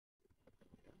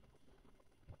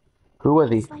Who was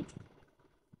he? It's like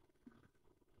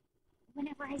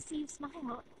whenever I see you smile, I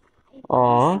always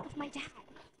Aw, think of my dad.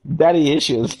 daddy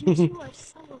issues. You two are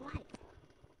so alike.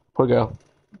 Poor girl.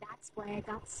 That's why I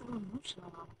got so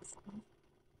emotional all of a sudden.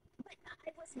 But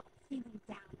I wasn't feeling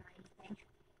down or anything.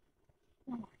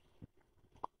 Don't worry.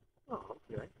 Oh,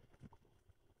 okay.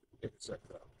 It's if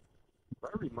I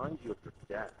remind you of your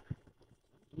dad,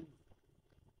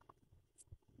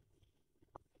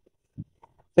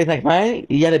 Things like mine,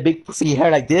 you had a big pussy hair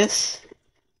like this.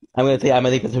 I'm gonna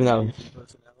think of something else.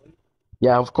 personality.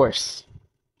 Yeah, of course.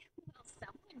 Well,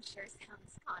 someone sure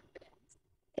sounds confident.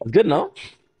 That's good, no?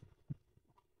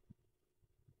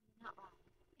 Not wrong.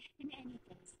 In any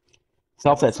case, I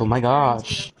Self-test. Oh wasn't my referring to your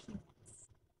gosh. appearance.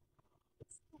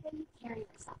 It's the way you carry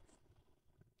yourself.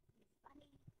 Funny,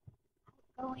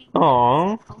 outgoing,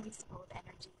 Aw, always full of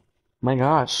energy. my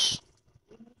gosh.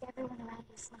 You make everyone around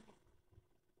you smile.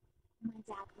 My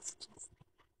dad was just like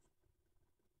that.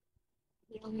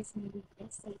 He always made me feel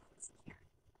safe and secure.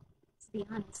 To be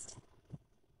honest,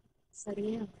 so do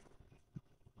you.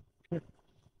 Is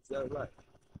that right?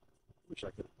 Wish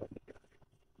I could have met the guy.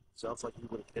 Sounds like you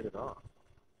would have hit it off.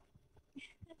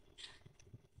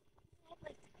 I'd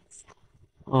like to think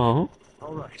so. Aw.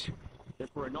 All right. And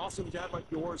for an awesome dad like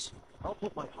yours, I'll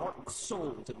put my heart and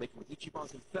soul into making Ichiban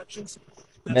Confections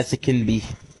the best Best it it can can be. be.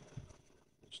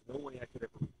 There's no way I could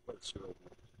ever replace your old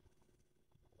man.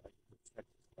 I can protect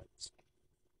his legacy.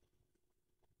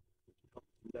 Would you help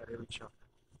me do that, Eri-chan?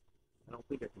 I don't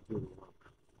think I can do it alone.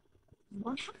 You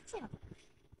won't have to.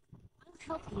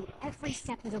 I'll help you every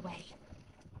step of the way.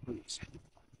 Please.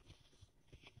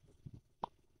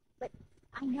 But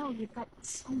I know you've got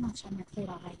so much on your plate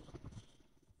already.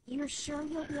 You're sure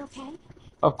you'll be okay?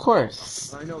 Of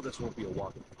course. I know this won't be a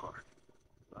walk in the park.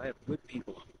 I have good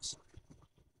people on this side.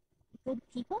 Good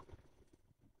people?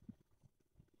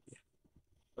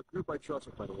 A group I trust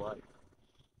with my life.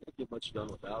 Can't get much done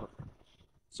without them.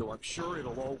 So I'm sure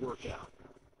it'll all work out.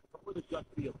 Come with a gut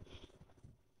feel.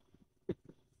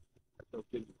 They'll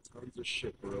give you tons of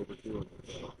shit for overdoing it,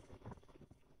 though.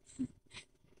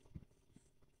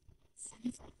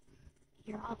 Sounds like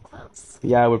you're all close.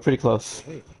 Yeah, we're pretty close.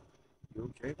 Hey,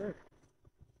 you okay there?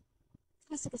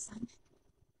 Kosuke-san, can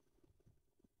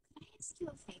I ask you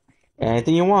a favor?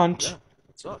 Anything you Yeah, want.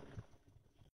 what's up?